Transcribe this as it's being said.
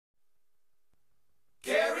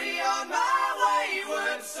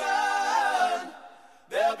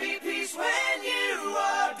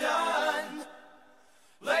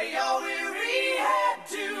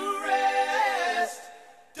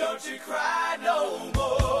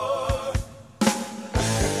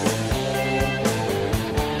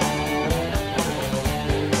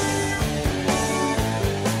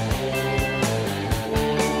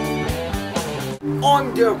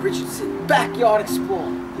I'm Richardson, Backyard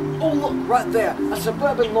Explorer. Oh look, right there, a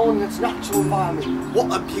suburban lawn in its natural environment.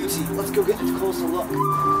 What a beauty. Let's go get a closer look.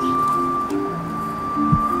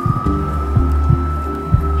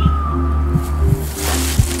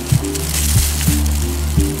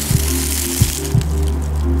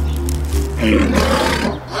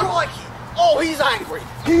 Crikey! Oh, he's angry!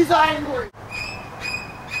 He's angry!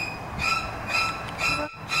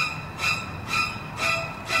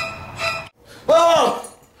 Oh!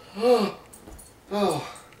 Oh! Oh!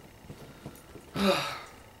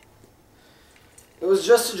 It was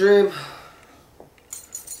just a dream.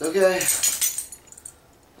 It's okay.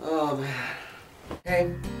 Oh man.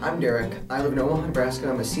 Hey, I'm Derek. I live in Omaha, Nebraska.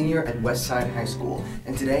 I'm a senior at Westside High School.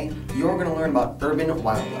 And today, you're going to learn about urban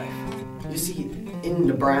wildlife. You see, in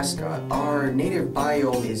Nebraska, our native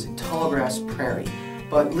biome is Tallgrass Prairie.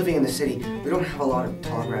 But living in the city, we don't have a lot of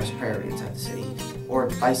tallgrass prairie inside the city, or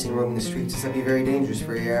bison roaming the streets, as that'd be very dangerous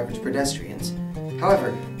for your average pedestrians.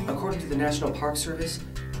 However, according to the National Park Service,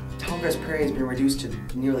 tallgrass prairie has been reduced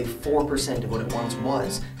to nearly 4% of what it once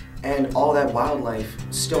was, and all that wildlife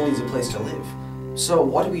still needs a place to live. So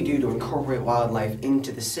what do we do to incorporate wildlife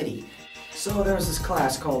into the city? So there was this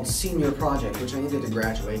class called Senior Project, which I needed to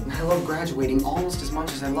graduate, and I love graduating almost as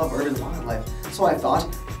much as I love urban wildlife. So I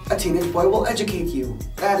thought, a teenage boy will educate you.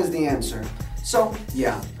 That is the answer. So,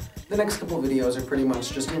 yeah. The next couple of videos are pretty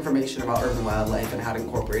much just information about urban wildlife and how to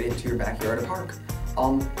incorporate it into your backyard or park.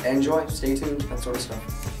 Enjoy, stay tuned, that sort of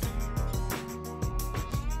stuff.